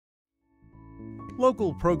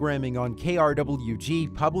Local programming on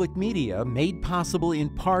KRWG Public Media made possible in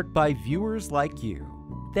part by viewers like you.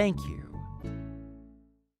 Thank you.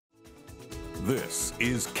 This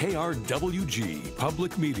is KRWG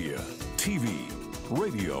Public Media, TV,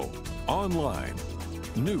 radio, online.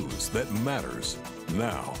 News that matters.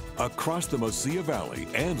 Now, across the Mesilla Valley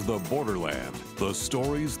and the borderland, the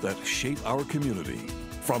stories that shape our community.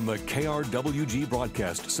 From the KRWG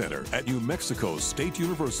Broadcast Center at New Mexico State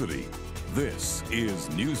University, this is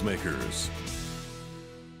Newsmakers.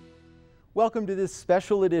 Welcome to this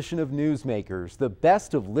special edition of Newsmakers, the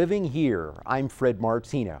best of living here. I'm Fred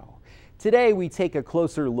Martino. Today we take a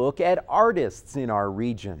closer look at artists in our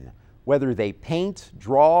region. Whether they paint,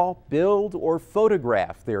 draw, build, or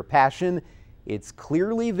photograph their passion, it's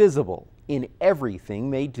clearly visible in everything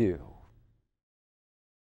they do.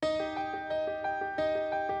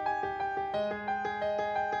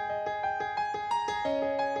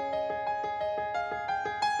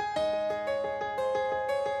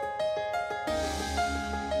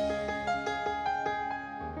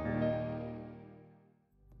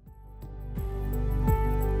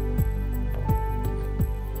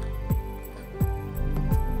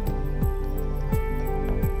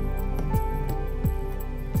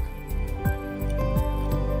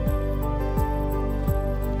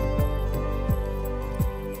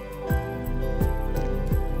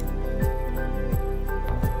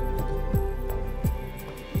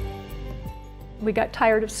 We got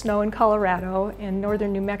tired of snow in Colorado, and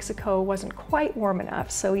northern New Mexico wasn't quite warm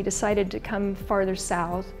enough, so we decided to come farther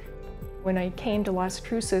south. When I came to Las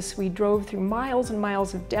Cruces, we drove through miles and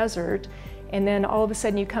miles of desert, and then all of a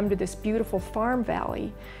sudden you come to this beautiful farm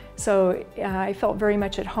valley. So I felt very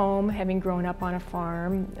much at home, having grown up on a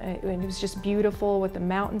farm. And it was just beautiful with the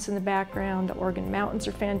mountains in the background. The Oregon Mountains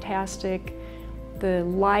are fantastic. The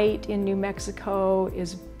light in New Mexico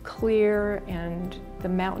is clear, and the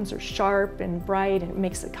mountains are sharp and bright, and it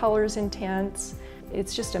makes the colors intense.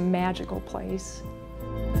 It's just a magical place.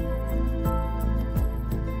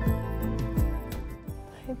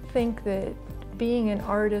 I think that being an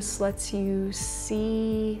artist lets you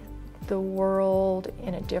see the world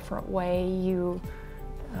in a different way. You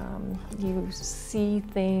see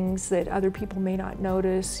things that other people may not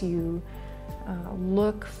notice. You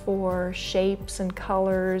look for shapes and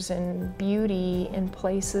colors and beauty in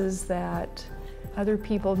places that other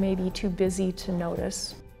people may be too busy to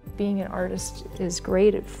notice. Being an artist is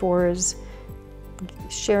great is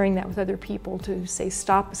sharing that with other people, to say,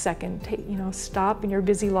 stop a second, stop in your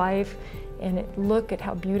busy life and look at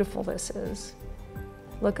how beautiful this is.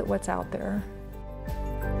 Look at what's out there.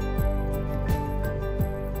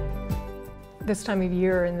 This time of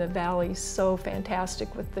year in the valley is so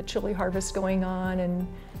fantastic with the chili harvest going on and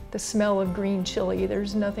the smell of green chili.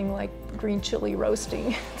 There's nothing like green chili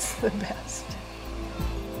roasting. It's the best.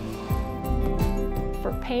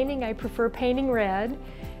 For painting, I prefer painting red.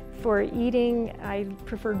 For eating, I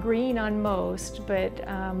prefer green on most, but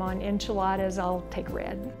on enchiladas, I'll take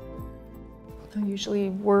red. I usually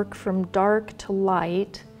work from dark to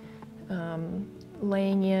light,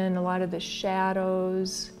 laying in a lot of the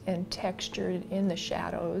shadows and texture in the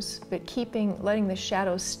shadows, but letting the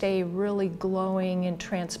shadows stay really glowing and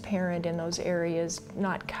transparent in those areas,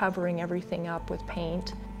 not covering everything up with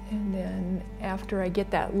paint. And then after I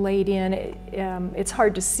get that laid in, it's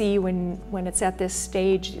hard to see when it's at this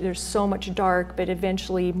stage. There's so much dark, but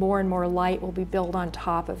eventually more and more light will be built on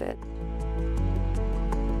top of it.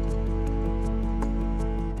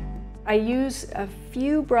 I use a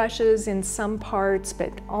few brushes in some parts,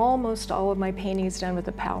 but almost all of my painting is done with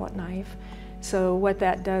a palette knife. So what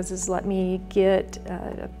that does is let me get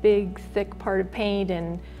a big, thick part of paint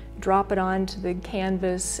and drop it onto the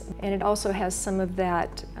canvas. And it also has some of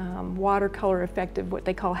that watercolor effect of what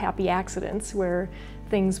they call happy accidents, where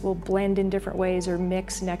things will blend in different ways or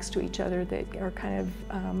mix next to each other that are kind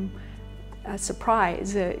of a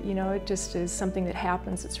surprise. It just is something that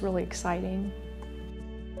happens. It's really exciting.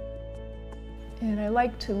 And I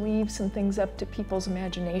like to leave some things up to people's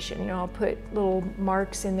imagination. I'll put little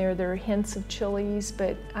marks in there that are hints of chilies,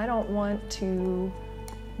 but I don't want to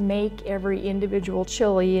make every individual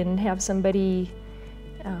chili and have somebody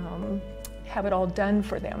have it all done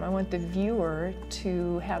for them. I want the viewer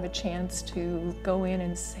to have a chance to go in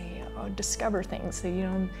and say, discover things. So,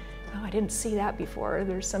 oh, I didn't see that before.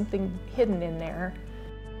 There's something hidden in there.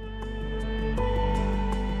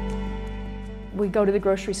 We go to the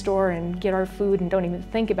grocery store and get our food and don't even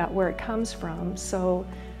think about where it comes from. So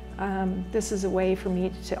this is a way for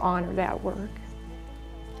me to honor that work.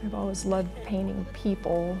 I've always loved painting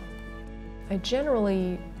people. I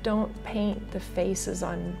generally don't paint the faces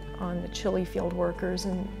on the chili field workers,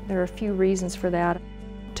 and there are a few reasons for that.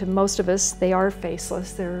 To most of us, they are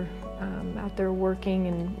faceless. They're out there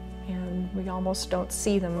working, and we almost don't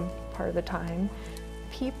see them part of the time.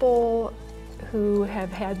 People who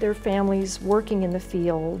have had their families working in the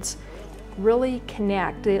fields really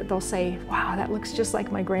connect. They'll say, wow, that looks just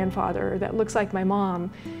like my grandfather, or that looks like my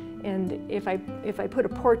mom. And if I put a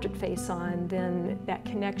portrait face on, then that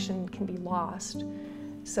connection can be lost.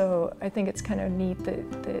 So I think it's kind of neat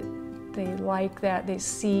that they like that. They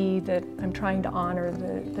see that I'm trying to honor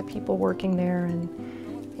the people working there, and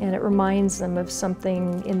it reminds them of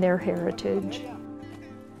something in their heritage.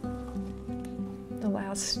 The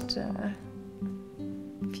last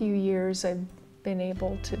few years I've been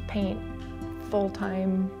able to paint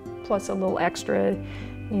full-time plus a little extra,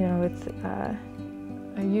 you know, with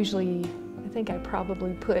I think I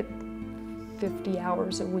probably put 50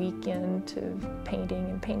 hours a week into painting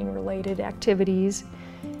and painting-related activities.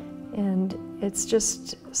 And it's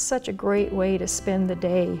just such a great way to spend the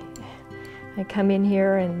day. I come in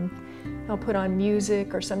here and I'll put on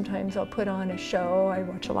music, or sometimes I'll put on a show. I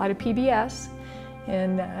watch a lot of PBS,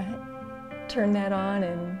 and turn that on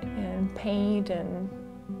and paint and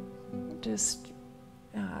just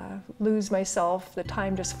lose myself. The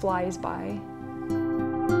time just flies by.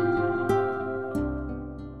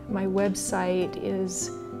 My website is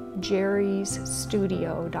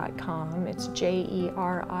jerisstudio.com. It's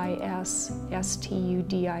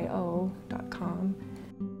JERISSTUDIO.com.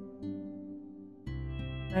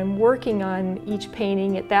 I'm working on each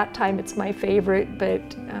painting. At that time, it's my favorite, but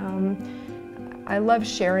I love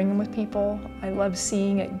sharing them with people. I love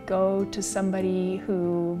seeing it go to somebody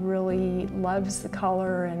who really loves the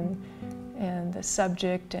color and the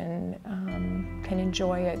subject and can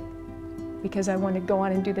enjoy it, because I want to go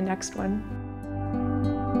on and do the next one.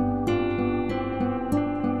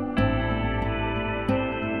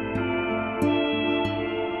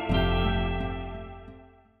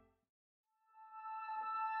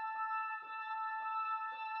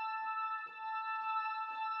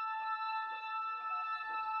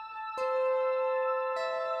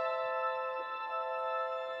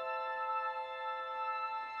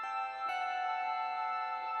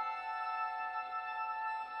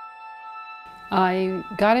 I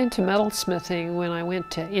got into metalsmithing when I went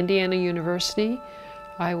to Indiana University.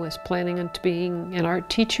 I was planning on being an art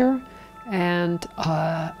teacher, and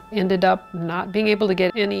ended up not being able to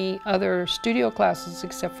get any other studio classes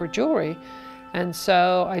except for jewelry. And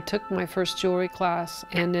so I took my first jewelry class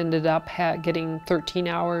and ended up getting 13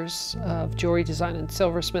 hours of jewelry design and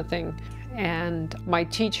silversmithing. And my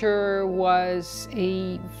teacher was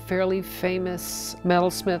a fairly famous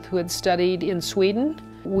metalsmith who had studied in Sweden.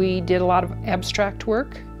 We did a lot of abstract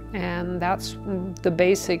work, and that's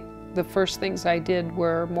the first things I did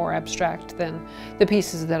were more abstract than the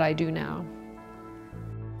pieces that I do now.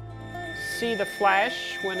 See the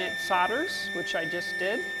flash when it solders, which I just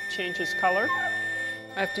did, changes color.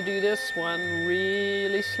 I have to do this one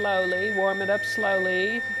really slowly, warm it up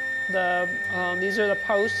slowly. These are the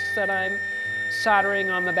posts that I'm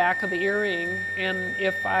soldering on the back of the earring, and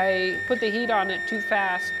if I put the heat on it too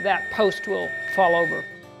fast, that post will fall over.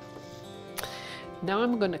 Now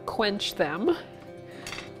I'm going to quench them.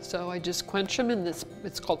 So I just quench them in this,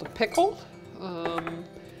 it's called a pickle.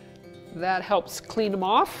 That helps clean them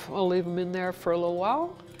off. I'll leave them in there for a little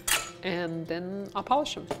while, and then I'll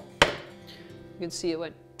polish them. You can see it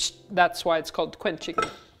went, that's why it's called quenching.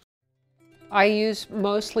 I use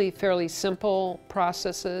mostly fairly simple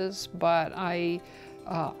processes, but I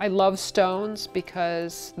love stones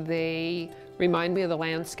because they remind me of the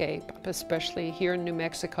landscape, especially here in New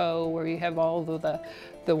Mexico, where you have all of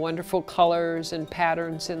the wonderful colors and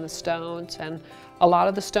patterns in the stones. And a lot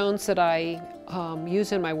of the stones that I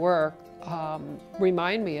use in my work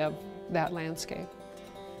remind me of that landscape.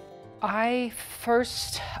 I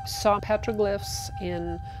first saw petroglyphs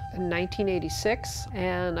in 1986,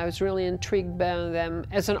 and I was really intrigued by them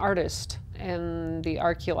as an artist in the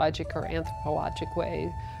archaeologic or anthropologic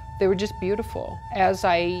way. They were just beautiful. As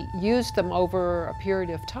I used them over a period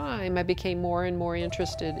of time, I became more and more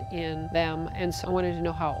interested in them, and so I wanted to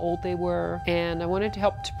know how old they were, and I wanted to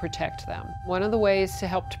help to protect them. One of the ways to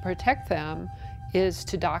help to protect them is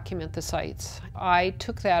to document the sites. I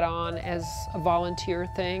took that on as a volunteer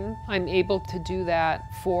thing. I'm able to do that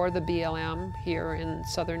for the BLM here in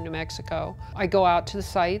southern New Mexico. I go out to the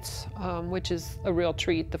sites, which is a real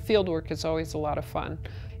treat. The field work is always a lot of fun.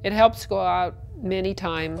 It helps go out many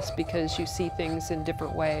times because you see things in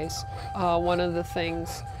different ways. One of the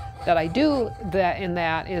things that I do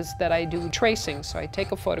is that I do tracing. So I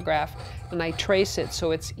take a photograph and I trace it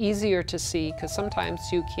so it's easier to see, because sometimes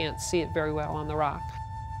you can't see it very well on the rock.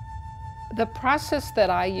 The process that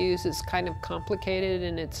I use is kind of complicated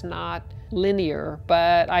and it's not linear,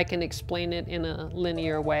 but I can explain it in a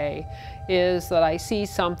linear way. Is that I see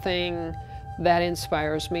something that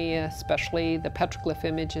inspires me, especially the petroglyph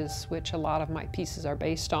images, which a lot of my pieces are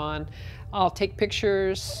based on. I'll take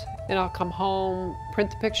pictures, then I'll come home,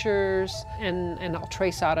 print the pictures, and I'll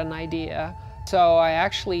trace out an idea. So I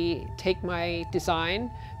actually take my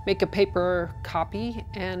design, make a paper copy,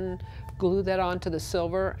 and glue that onto the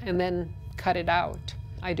silver, and then cut it out.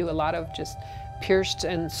 I do a lot of just pierced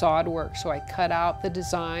and sawed work, so I cut out the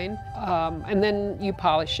design, and then you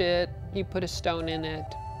polish it, you put a stone in it.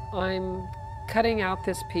 I'm cutting out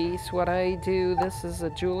this piece. What I do, this is a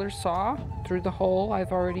jeweler's saw through the hole.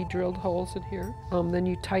 I've already drilled holes in here. Then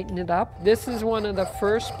you tighten it up. This is one of the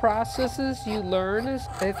first processes you learn. Is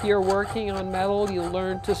if you're working on metal, you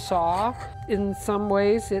learn to saw. In some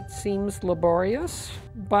ways it seems laborious,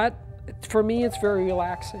 but for me it's very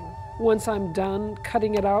relaxing. Once I'm done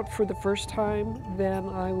cutting it out for the first time, then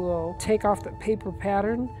I will take off the paper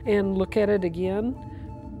pattern and look at it again.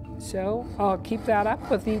 So I'll keep that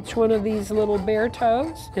up with each one of these little bear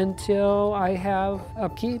toes until I have a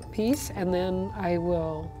piece, and then I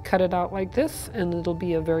will cut it out like this, and it'll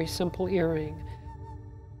be a very simple earring.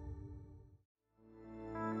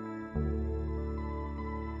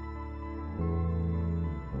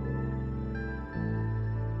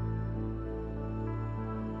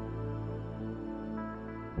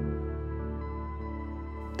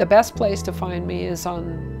 The best place to find me is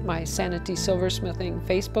on my Sanity Silversmithing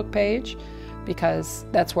Facebook page, because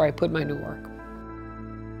that's where I put my new work.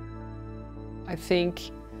 I think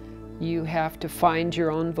you have to find your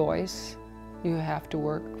own voice. You have to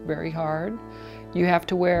work very hard. You have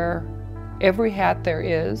to wear every hat there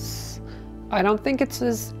is. I don't think it's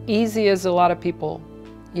as easy as a lot of people,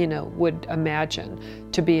 would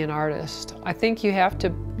imagine to be an artist. I think you have to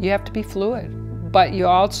be fluid. But you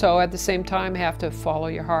also, at the same time, have to follow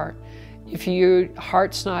your heart. If your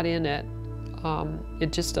heart's not in it,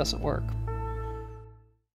 it just doesn't work.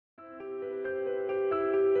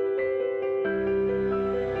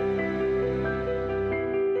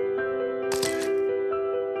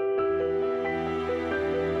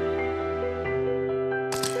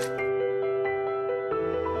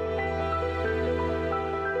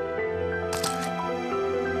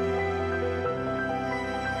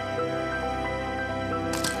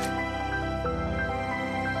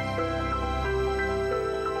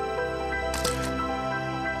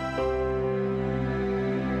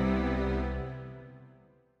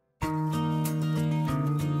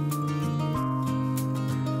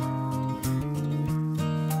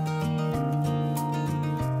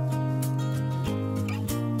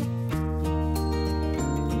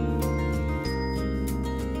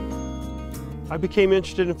 I became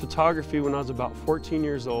interested in photography when I was about 14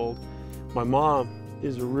 years old. My mom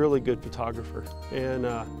is a really good photographer, and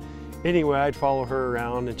anyway, I'd follow her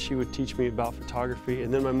around and she would teach me about photography.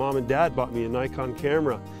 And then my mom and dad bought me a Nikon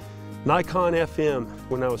camera, Nikon FM,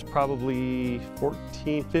 when I was probably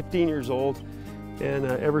 15 years old, and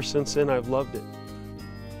ever since then I've loved it.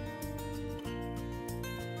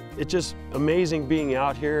 It's just amazing being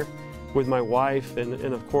out here with my wife and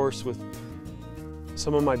of course with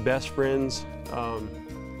some of my best friends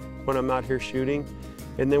when I'm out here shooting.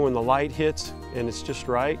 And then when the light hits and it's just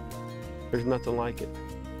right, there's nothing like it.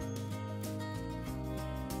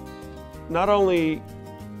 Not only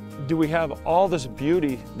do we have all this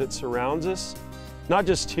beauty that surrounds us, not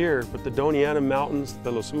just here, but the Doñana Mountains,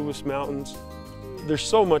 the Los Uvas Mountains. There's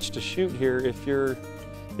so much to shoot here if you're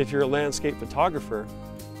a landscape photographer.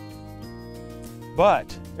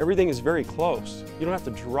 But everything is very close. You don't have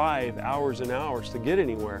to drive hours and hours to get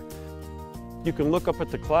anywhere. You can look up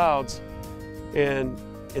at the clouds and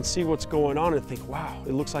see what's going on and think, wow,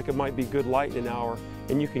 it looks like it might be good light in an hour.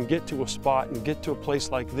 And you can get to a spot and get to a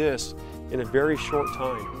place like this in a very short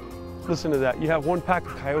time. Listen to that. You have one pack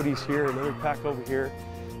of coyotes here, another pack over here.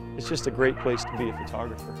 It's just a great place to be a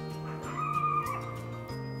photographer.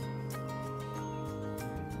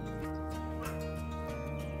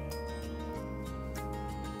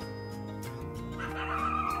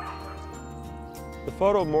 The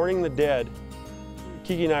photo Mourning the Dead,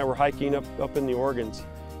 Kiki and I were hiking up in the Oregons,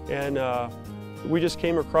 and we just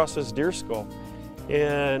came across this deer skull.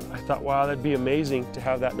 And I thought, wow, that'd be amazing to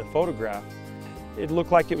have that in a photograph. It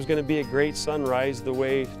looked like it was going to be a great sunrise the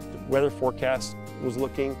way the weather forecast was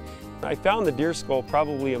looking. I found the deer skull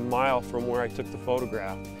probably a mile from where I took the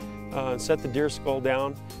photograph. Set the deer skull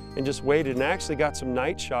down and just waited, and I actually got some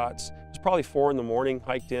night shots. It was probably 4 in the morning,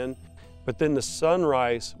 hiked in, but then the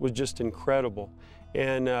sunrise was just incredible.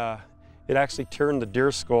 And it actually turned the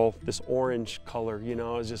deer skull this orange color, you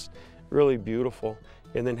know, it was just really beautiful.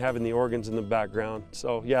 And then having the organs in the background.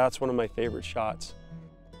 So yeah, that's one of my favorite shots.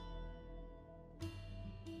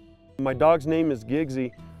 My dog's name is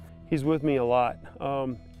Giggsy. He's with me a lot.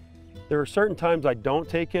 There are certain times I don't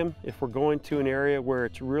take him if we're going to an area where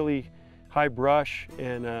it's really high brush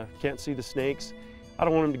and can't see the snakes. I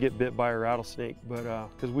don't want him to get bit by a rattlesnake, but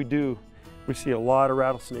because we see a lot of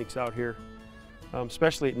rattlesnakes out here,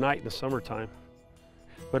 especially at night in the summertime.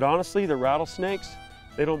 But honestly, the rattlesnakes,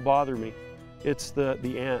 they don't bother me. It's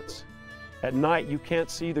the ants. At night, you can't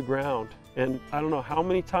see the ground. And I don't know how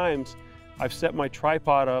many times I've set my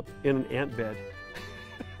tripod up in an ant bed.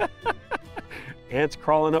 Ants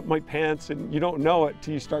crawling up my pants, and you don't know it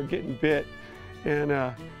till you start getting bit.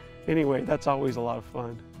 And anyway, that's always a lot of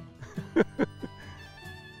fun.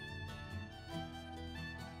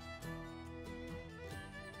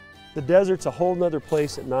 The desert's a whole nother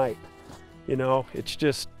place at night. You know, it's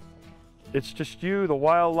just you, the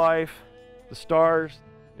wildlife, the stars.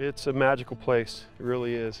 It's a magical place, it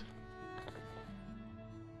really is.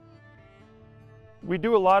 We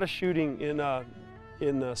do a lot of shooting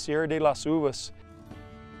in Sierra de las Uvas.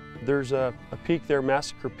 There's a peak there,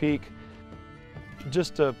 Massacre Peak.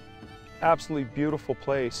 Just a absolutely beautiful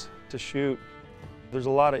place to shoot. There's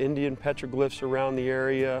a lot of Indian petroglyphs around the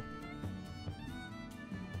area.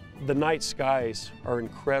 The night skies are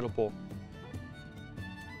incredible.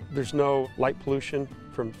 There's no light pollution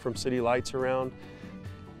from city lights around.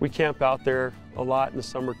 We camp out there a lot in the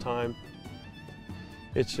summertime.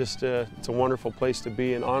 It's just it's a wonderful place to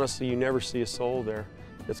be, and honestly, you never see a soul there.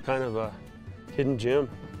 It's kind of a hidden gem,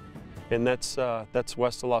 and that's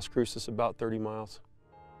west of Las Cruces, about 30 miles.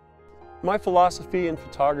 My philosophy in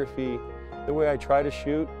photography, the way I try to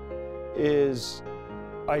shoot, is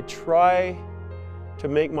I try to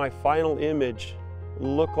make my final image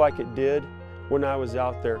look like it did when I was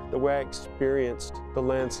out there, the way I experienced the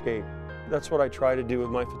landscape. That's what I try to do with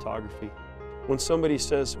my photography. When somebody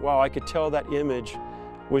says, wow, I could tell that image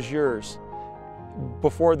was yours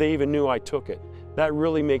before they even knew I took it, that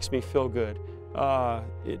really makes me feel good.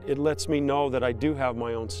 It lets me know that I do have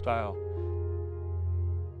my own style.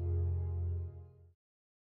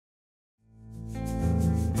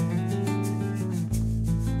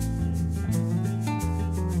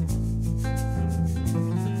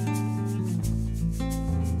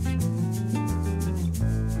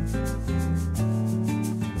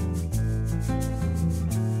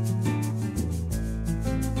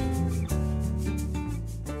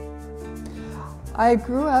 I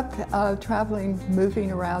grew up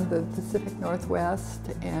moving around the Pacific Northwest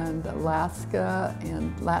and Alaska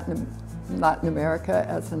and Latin America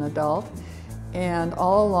as an adult. And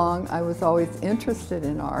all along, I was always interested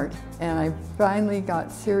in art. And I finally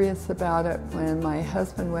got serious about it when my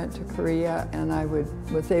husband went to Korea and I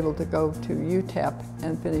was able to go to UTEP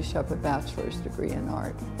and finish up a bachelor's degree in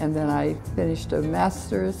art. And then I finished a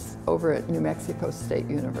master's over at New Mexico State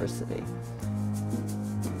University.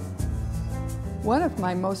 One of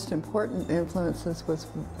my most important influences was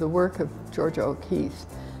the work of Georgia O'Keeffe.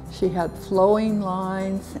 She had flowing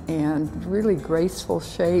lines and really graceful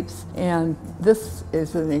shapes, and this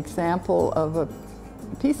is an example of a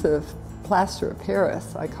piece of plaster of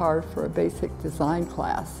Paris I carved for a basic design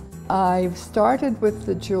class. I started with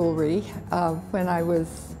the jewelry when I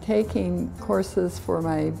was taking courses for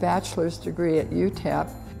my bachelor's degree at UTEP.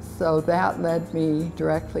 So that led me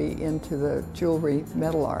directly into the jewelry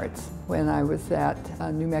metal arts when I was at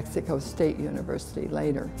New Mexico State University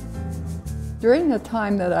later. During the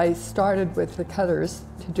time that I started with the cutters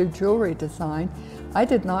to do jewelry design, I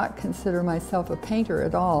did not consider myself a painter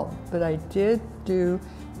at all, but I did do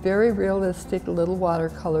very realistic little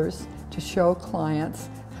watercolors to show clients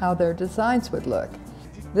how their designs would look.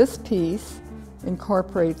 This piece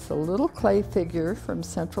incorporates a little clay figure from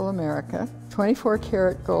Central America, 24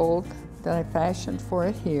 karat gold that I fashioned for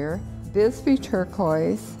it here, Bisbee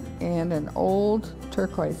turquoise, and an old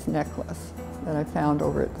turquoise necklace that I found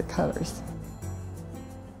over at the cutters.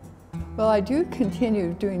 Well, I do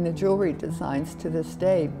continue doing the jewelry designs to this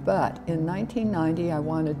day, but in 1990 I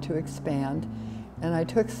wanted to expand, and I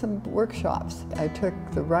took some workshops. I took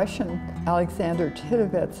the Russian Alexander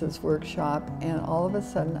Titovets's workshop, and all of a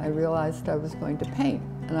sudden I realized I was going to paint,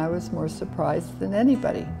 and I was more surprised than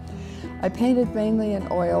anybody. I painted mainly in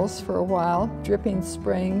oils for a while. Dripping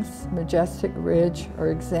Springs, Majestic Ridge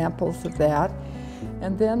are examples of that.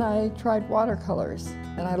 And then I tried watercolors,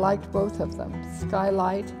 and I liked both of them.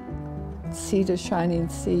 Skylight, Sea to Shining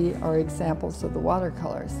Sea are examples of the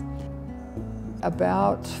watercolors.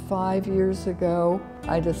 About 5 years ago,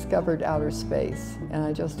 I discovered outer space, and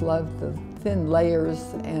I just loved the thin layers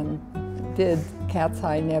and did Cat's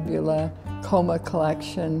Eye Nebula, Coma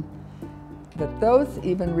Collection. But those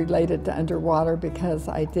even related to underwater because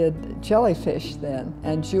I did jellyfish then,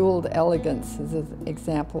 and Jeweled Elegance is an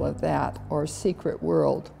example of that, or Secret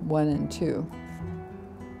World 1 and 2.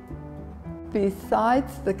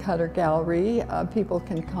 Besides the Cutter Gallery, people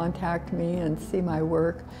can contact me and see my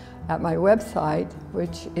work at my website,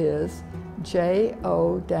 which is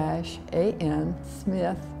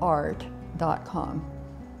jo-ansmithart.com.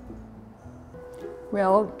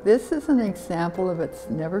 Well, this is an example of it's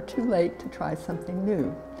never too late to try something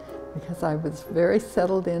new, because I was very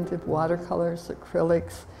settled into watercolors,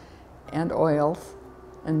 acrylics, and oils,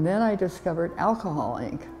 and then I discovered alcohol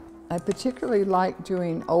ink. I particularly like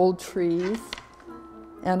doing old trees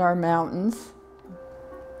and our mountains.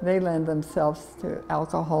 They lend themselves to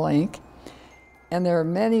alcohol ink. And there are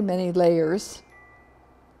many, many layers.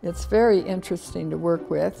 It's very interesting to work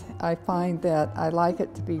with. I find that I like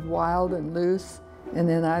it to be wild and loose, and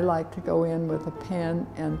then I like to go in with a pen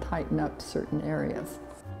and tighten up certain areas.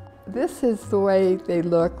 This is the way they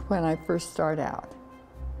look when I first start out.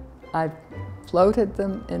 I've floated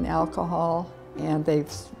them in alcohol, and they've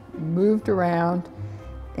moved around,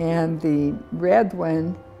 and the red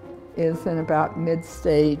one is in about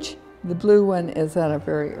mid-stage. The blue one is at a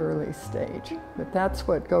very early stage, but that's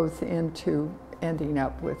what goes into ending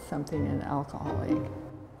up with something in alcohol ink.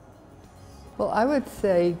 Well, I would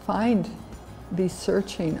say be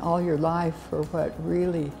searching all your life for what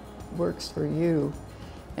really works for you,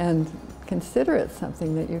 and consider it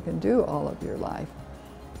something that you can do all of your life.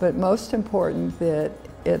 But most important, that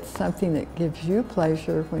it's something that gives you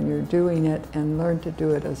pleasure when you're doing it, and learn to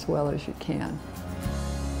do it as well as you can.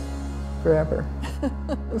 Forever.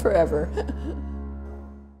 Forever.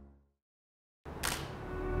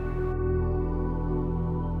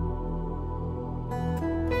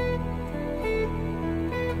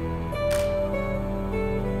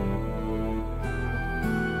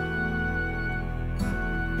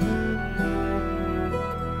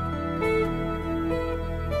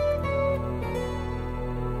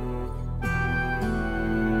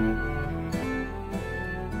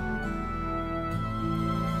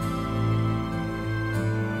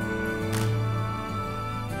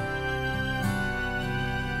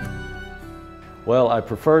 Well, I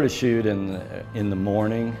prefer to shoot in the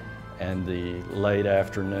morning and the late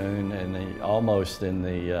afternoon, and almost in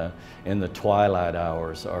the twilight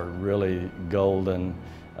hours are really golden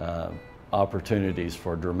opportunities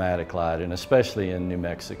for dramatic light, and especially in New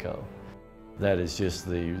Mexico. That is just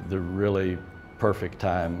the really perfect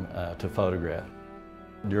time to photograph.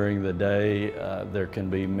 During the day, there can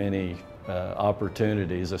be many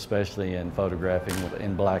opportunities, especially in photographing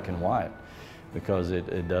in black and white, because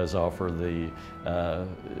it does offer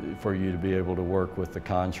for you to be able to work with the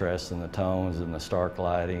contrast and the tones and the stark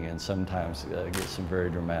lighting, and sometimes get some very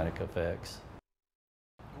dramatic effects.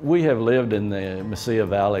 We have lived in the Mesilla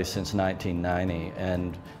Valley since 1990,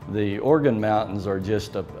 and the Organ Mountains are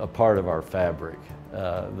just a part of our fabric.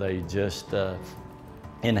 They just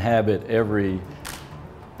inhabit every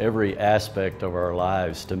aspect of our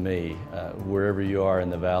lives to me. Wherever you are in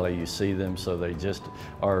the valley, you see them, so they just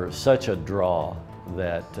are such a draw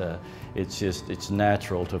that it's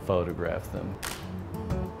natural to photograph them.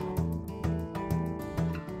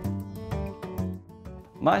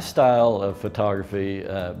 My style of photography,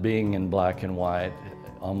 being in black and white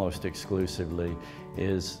almost exclusively,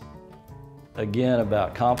 is again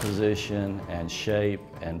about composition and shape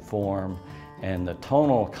and form, and the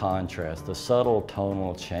tonal contrast, the subtle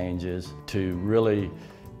tonal changes to really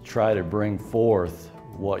try to bring forth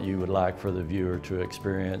what you would like for the viewer to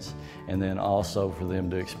experience, and then also for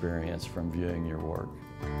them to experience from viewing your work.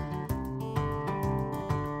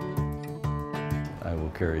 I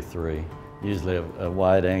will carry 3. Usually a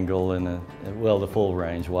wide angle and the full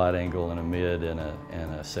range, wide angle and a mid, and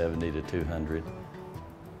a 70 to 200.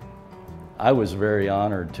 I was very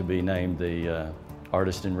honored to be named the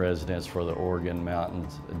Artist in Residence for the Organ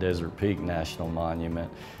Mountains Desert Peak National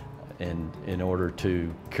Monument, in order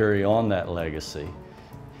to carry on that legacy.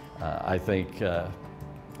 I think,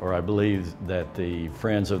 or I believe that the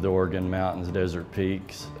Friends of the Organ Mountains Desert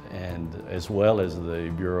Peaks, and as well as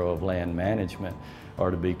the Bureau of Land Management, are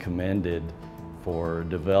to be commended for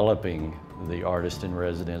developing the Artist in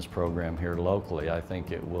Residence program here locally. I think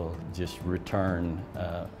it will just return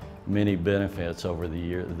many benefits over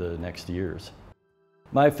the next years.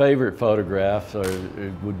 My favorite photographs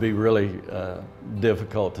it would be really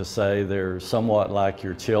difficult to say. They're somewhat like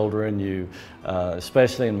your children,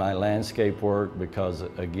 especially in my landscape work, because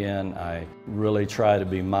again, I really try to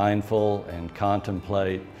be mindful and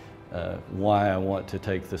contemplate why I want to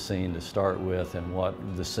take the scene to start with and what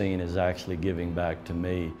the scene is actually giving back to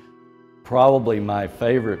me. Probably my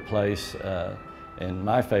favorite place and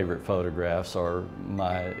my favorite photographs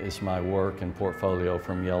is my work and portfolio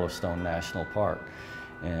from Yellowstone National Park.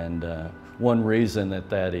 And one reason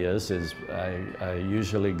that is I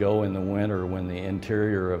usually go in the winter when the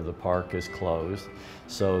interior of the park is closed,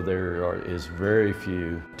 so there is very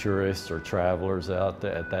few tourists or travelers out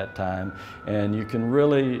there at that time, and you can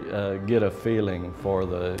really get a feeling for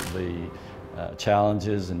the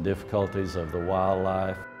challenges and difficulties of the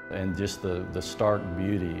wildlife, and just the stark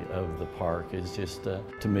beauty of the park is just,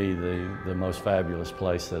 to me, the most fabulous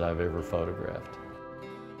place that I've ever photographed.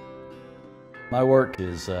 My work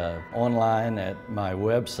is online at my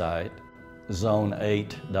website,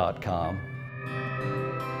 zone8.com.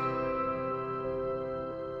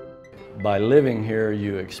 By living here,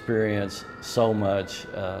 you experience so much,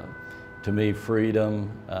 to me, freedom,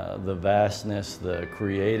 the vastness, the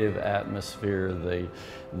creative atmosphere, the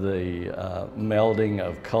melding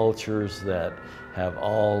of cultures that have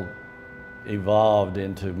all evolved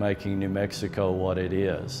into making New Mexico what it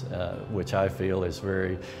is, which I feel is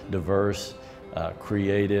very diverse,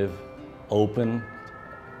 creative, open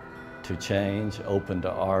to change, open to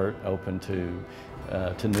art, open to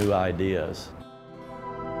new ideas.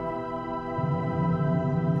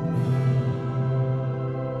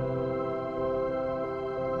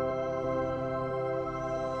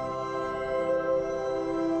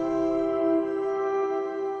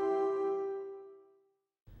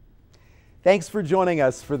 Thanks for joining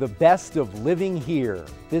us for the Best of Living Here.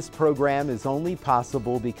 This program is only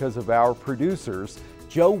possible because of our producers,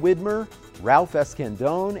 Joe Widmer, Ralph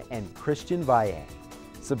Escandone, and Christian Valle.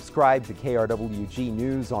 Subscribe to KRWG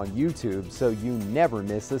News on YouTube so you never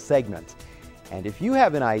miss a segment. And if you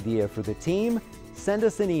have an idea for the team, send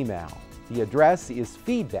us an email. The address is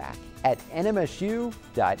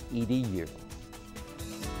feedback@nmsu.edu.